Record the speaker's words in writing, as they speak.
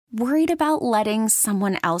Worried about letting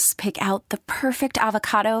someone else pick out the perfect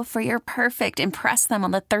avocado for your perfect impress them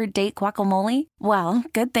on the third date guacamole? Well,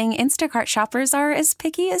 good thing Instacart shoppers are as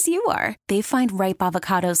picky as you are. They find ripe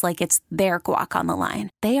avocados like it's their guac on the line.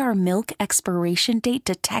 They are milk expiration date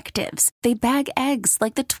detectives. They bag eggs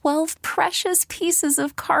like the 12 precious pieces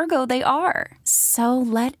of cargo they are. So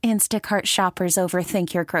let Instacart shoppers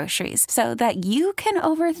overthink your groceries so that you can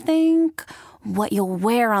overthink what you'll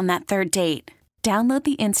wear on that third date. Download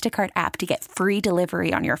the Instacart app to get free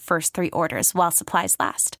delivery on your first 3 orders while supplies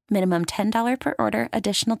last. Minimum $10 per order.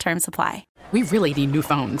 Additional terms apply. We really need new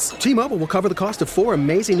phones. T-Mobile will cover the cost of 4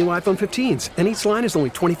 amazing new iPhone 15s, and each line is only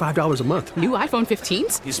 $25 a month. New iPhone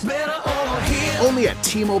 15s? It's better over here. Only at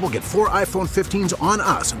T-Mobile, get 4 iPhone 15s on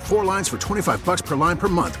us and 4 lines for $25 per line per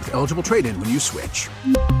month with eligible trade-in when you switch.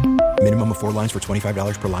 Minimum of 4 lines for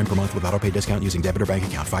 $25 per line per month with autopay discount using debit or bank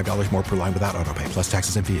account. $5 more per line without autopay, plus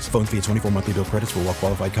taxes and fees. Phone fee at 24 monthly bill credits for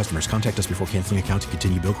well-qualified customers. Contact us before canceling account to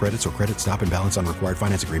continue bill credits or credit stop and balance on required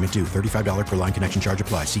finance agreement due. $35 per line connection charge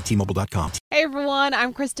applies. See T-Mobile.com. Hey everyone,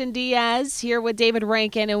 I'm Kristen Diaz here with David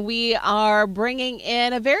Rankin, and we are bringing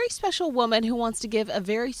in a very special woman who wants to give a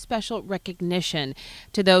very special recognition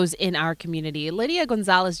to those in our community. Lydia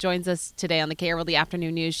Gonzalez joins us today on the KRLD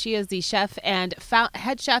Afternoon News. She is the chef and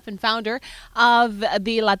head chef and founder of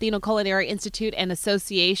the Latino Culinary Institute and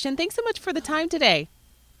Association. Thanks so much for the time today.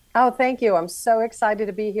 Oh, thank you. I'm so excited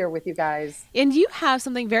to be here with you guys. And you have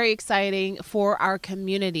something very exciting for our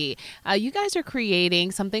community. You guys are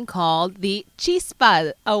creating something called the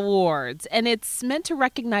Chispa Awards, and it's meant to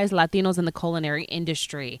recognize Latinos in the culinary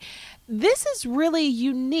industry. This is really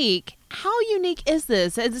unique. How unique is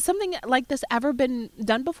this? Has something like this ever been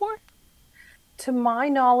done before? To my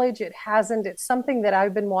knowledge, it hasn't. It's something that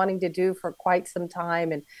I've been wanting to do for quite some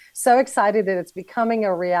time, and so excited that it's becoming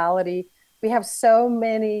a reality. We have so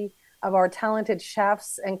many of our talented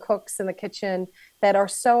chefs and cooks in the kitchen that are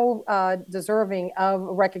so deserving of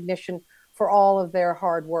recognition for all of their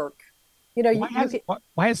hard work. You know,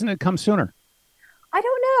 why hasn't it come sooner? I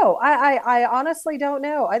don't know. I honestly don't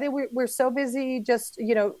know. I think we're so busy just,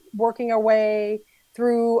 working our way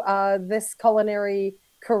through this culinary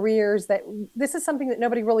careers that this is something that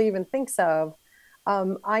nobody really even thinks of.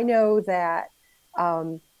 I know that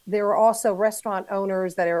there are also restaurant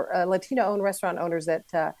owners that are Latino-owned restaurant owners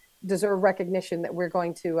that deserve recognition, that we're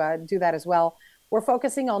going to do that as well. We're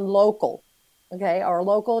focusing on local, our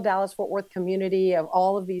local Dallas-Fort Worth community of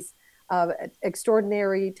all of these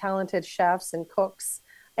extraordinary, talented chefs and cooks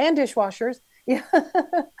and dishwashers,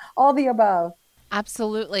 all the above.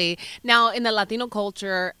 Absolutely. Now, in the Latino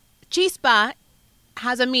culture, chispa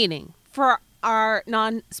has a meaning for our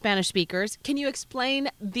non-Spanish speakers. Can you explain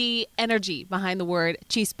the energy behind the word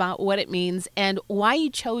chispa, what it means, and why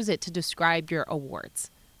you chose it to describe your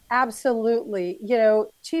awards? Absolutely.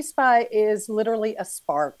 Chispa is literally a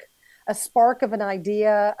spark of an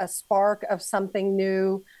idea, a spark of something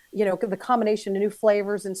new, the combination of new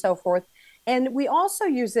flavors and so forth. And we also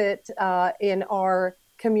use it in our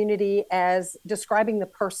community as describing the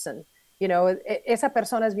person. Esa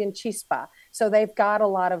persona es bien chispa. So they've got a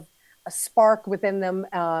lot of a spark within them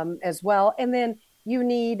as well. And then you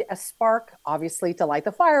need a spark, obviously, to light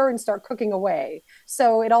the fire and start cooking away.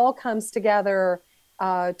 So it all comes together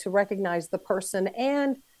to recognize the person,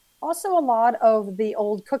 and also a lot of the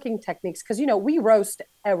old cooking techniques. Because, we roast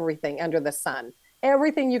everything under the sun,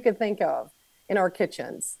 everything you could think of in our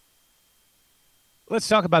kitchens. Let's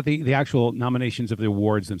talk about the actual nominations of the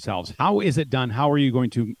awards themselves. How is it done? How are you going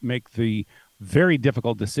to make the very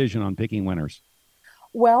difficult decision on picking winners?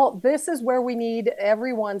 Well, this is where we need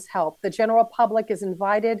everyone's help. The general public is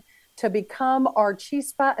invited to become our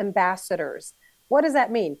Chispa ambassadors. What does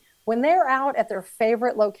that mean? When they're out at their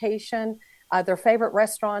favorite location, their favorite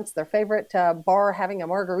restaurants, their favorite bar having a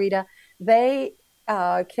margarita, they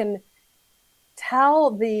can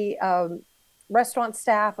tell the restaurant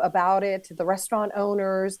staff about it, the restaurant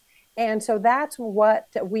owners. And so that's what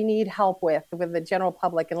we need help with the general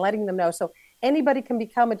public and letting them know. So anybody can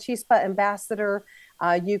become a Chispa ambassador.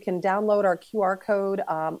 You can download our QR code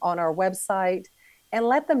on our website and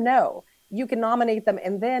let them know. You can nominate them.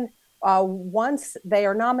 And then once they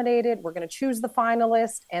are nominated, we're going to choose the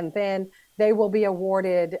finalist, and then they will be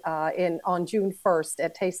awarded on June 1st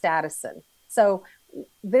at Taste Addison. So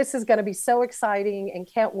this is going to be so exciting, and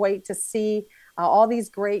can't wait to see all these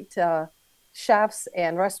great chefs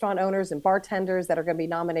and restaurant owners and bartenders that are going to be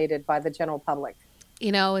nominated by the general public.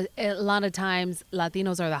 A lot of times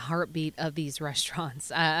Latinos are the heartbeat of these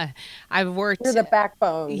restaurants. I've worked. You're the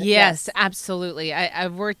backbone. Yes, absolutely.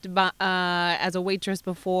 I've worked as a waitress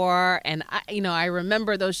before, and I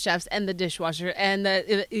remember those chefs and the dishwasher and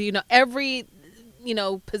every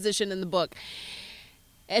position in the book.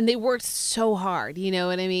 And they worked so hard, you know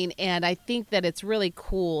what I mean? And I think that it's really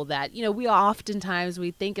cool that, we oftentimes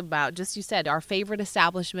we think about, just you said, our favorite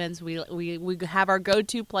establishments. We have our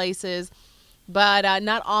go-to places, but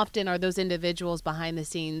not often are those individuals behind the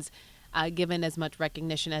scenes given as much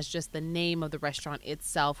recognition as just the name of the restaurant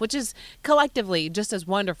itself, which is collectively just as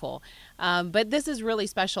wonderful. But this is really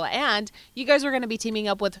special. And you guys are going to be teaming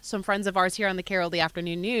up with some friends of ours here on the Carol the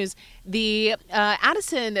Afternoon News, the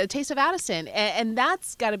Taste of Addison. And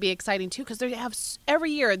that's got to be exciting, too, because they have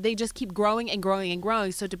every year they just keep growing and growing and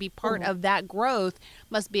growing. So to be part of that growth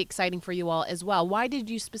must be exciting for you all as well. Why did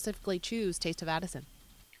you specifically choose Taste of Addison?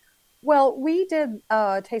 Well, we did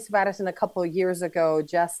Taste of Addison a couple of years ago,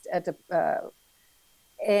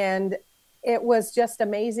 and it was just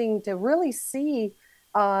amazing to really see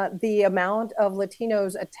the amount of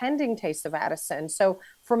Latinos attending Taste of Addison. So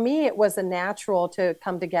for me, it was a natural to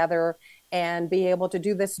come together and be able to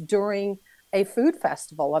do this during a food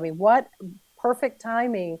festival. I mean, what perfect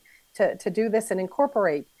timing to do this and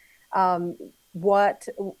incorporate what,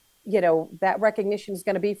 that recognition is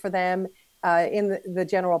going to be for them in the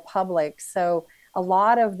general public. So a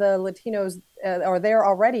lot of the Latinos are there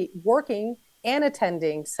already working and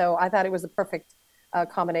attending. So I thought it was a perfect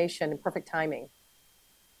combination and perfect timing.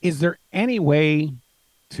 Is there any way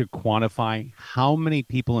to quantify how many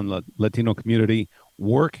people in the Latino community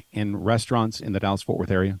work in restaurants in the Dallas-Fort Worth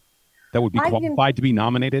area that would be qualified to be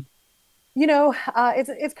nominated?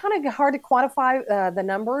 It's kind of hard to quantify the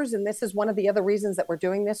numbers. And this is one of the other reasons that we're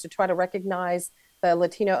doing this, to try to recognize the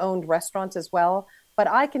Latino-owned restaurants as well. But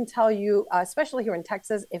I can tell you, especially here in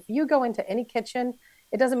Texas, if you go into any kitchen,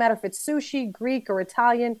 it doesn't matter if it's sushi, Greek, or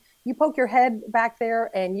Italian, you poke your head back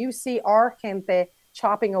there and you see our gente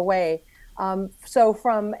chopping away. So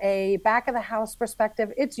from a back of the house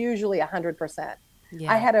perspective, it's usually 100%. Yeah.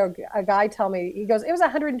 I had a guy tell me, he goes, it was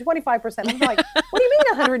 125%. I'm like, what do you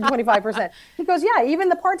mean 125%? He goes, yeah, even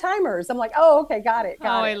the part-timers. I'm like, oh, okay, got it.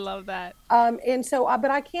 I love that. And so, but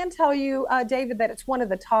I can tell you, David, that it's one of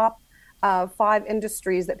the top 5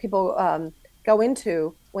 industries that people go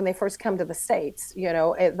into when they first come to the States,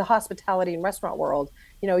 the hospitality and restaurant world.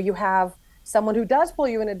 You have someone who does pull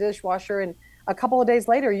you in a dishwasher, and a couple of days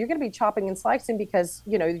later, you're going to be chopping and slicing because,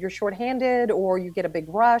 you're shorthanded or you get a big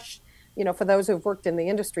rush. For those who've worked in the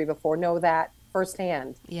industry before, know that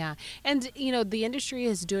firsthand. Yeah. And, the industry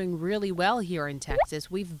is doing really well here in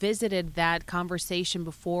Texas. We've visited that conversation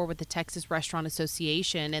before with the Texas Restaurant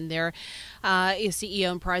Association and their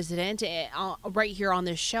CEO and president right here on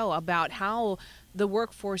this show about how the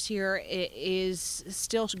workforce here is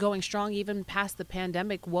still going strong even past the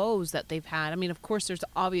pandemic woes that they've had. I mean, of course, there's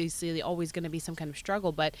obviously always going to be some kind of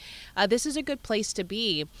struggle, but this is a good place to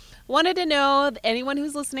be. Wanted to know, anyone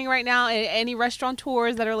who's listening right now, any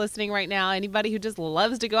restaurateurs that are listening right now, anybody who just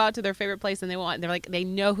loves to go out to their favorite place and they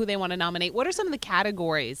know who they want to nominate. What are some of the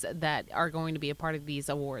categories that are going to be a part of these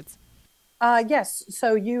awards? Yes.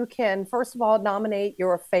 So you can, first of all, nominate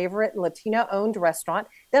your favorite Latino-owned restaurant.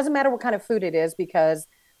 Doesn't matter what kind of food it is, because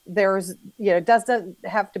it doesn't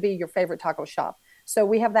have to be your favorite taco shop. So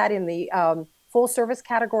we have that in the full service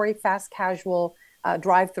category, fast casual,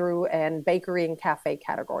 drive-through, and bakery and cafe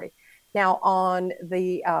category. Now on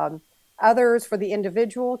the others, for the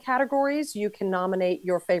individual categories, you can nominate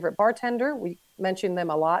your favorite bartender. We mention them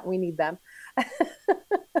a lot. We need them.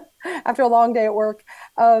 After a long day at work.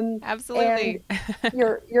 Absolutely. And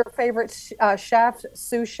your favorite chef,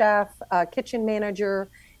 sous chef, kitchen manager,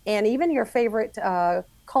 and even your favorite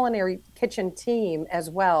culinary kitchen team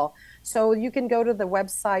as well. So you can go to the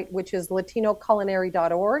website, which is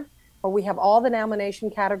latinoculinary.org, where we have all the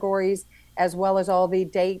nomination categories, as well as all the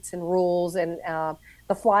dates and rules and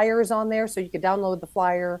the flyers on there. So you can download the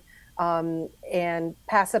flyer and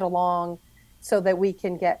pass it along so that we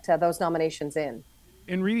can get those nominations in.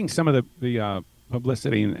 In reading some of the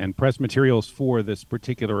publicity and press materials for this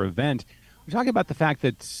particular event, we're talking about the fact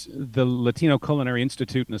that the Latino Culinary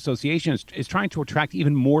Institute and Association is trying to attract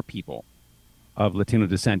even more people of Latino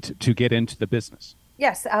descent to get into the business.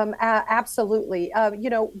 Yes, absolutely.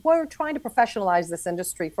 We're trying to professionalize this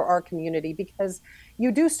industry for our community, because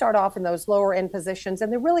you do start off in those lower end positions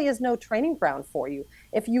and there really is no training ground for you.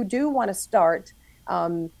 If you do want to start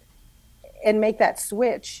and make that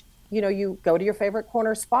switch, you go to your favorite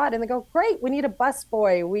corner spot and they go, great, we need a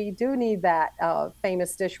busboy. We do need that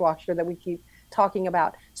famous dishwasher that we keep talking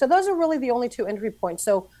about. So those are really the only 2 entry points.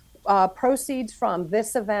 So proceeds from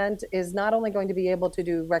this event is not only going to be able to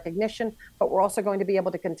do recognition, but we're also going to be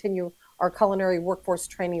able to continue our culinary workforce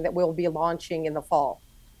training that we'll be launching in the fall.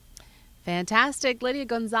 Fantastic. Lydia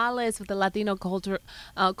Gonzalez with the Latino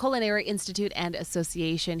Culinary Institute and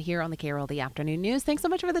Association here on the KRLD Afternoon News. Thanks so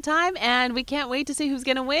much for the time, and we can't wait to see who's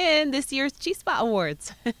going to win this year's Chispa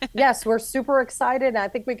Awards. Yes, we're super excited. I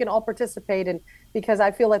think we can all participate, and because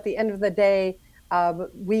I feel at the end of the day,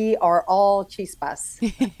 we are all chispas.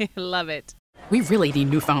 Love it. We really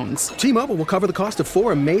need new phones. T-Mobile will cover the cost of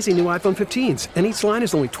 4 amazing new iPhone 15s, and each line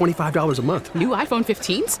is only $25 a month. New iPhone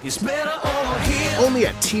 15s? It's better over here. Only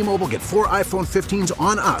at T-Mobile, get 4 iPhone 15s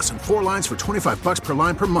on us and 4 lines for $25 per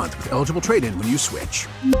line per month with eligible trade-in when you switch.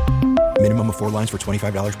 Minimum of 4 lines for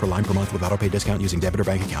 $25 per line per month with autopay discount using debit or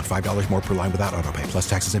bank account. $5 more per line without autopay, plus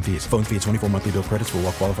taxes and fees. Phone fee at 24 monthly bill credits for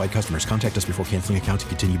well-qualified customers. Contact us before canceling account to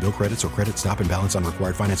continue bill credits or credit stop and balance on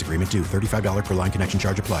required finance agreement due. $35 per line connection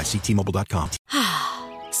charge applies. See T-Mobile.com.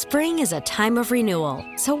 Spring is a time of renewal,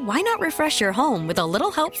 so why not refresh your home with a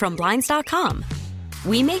little help from Blinds.com?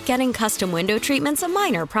 We make getting custom window treatments a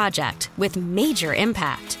minor project with major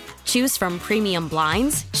impact. Choose from premium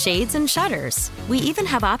blinds, shades, and shutters. We even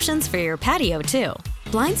have options for your patio, too.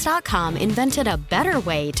 Blinds.com invented a better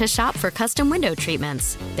way to shop for custom window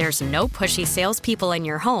treatments. There's no pushy salespeople in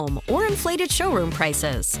your home or inflated showroom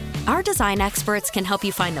prices. Our design experts can help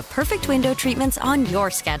you find the perfect window treatments on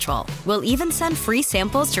your schedule. We'll even send free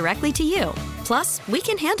samples directly to you. Plus, we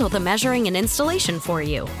can handle the measuring and installation for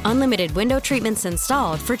you. Unlimited window treatments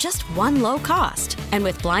installed for just one low cost. And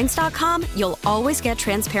with Blinds.com, you'll always get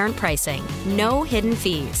transparent pricing. No hidden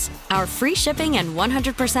fees. Our free shipping and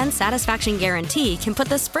 100% satisfaction guarantee can put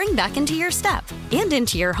the spring back into your step and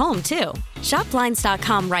into your home, too. Shop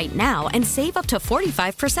Blinds.com right now and save up to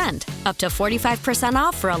 45%. Up to 45%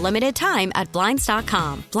 off for a limited time at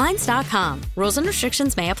Blinds.com. Blinds.com. Rules and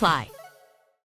restrictions may apply.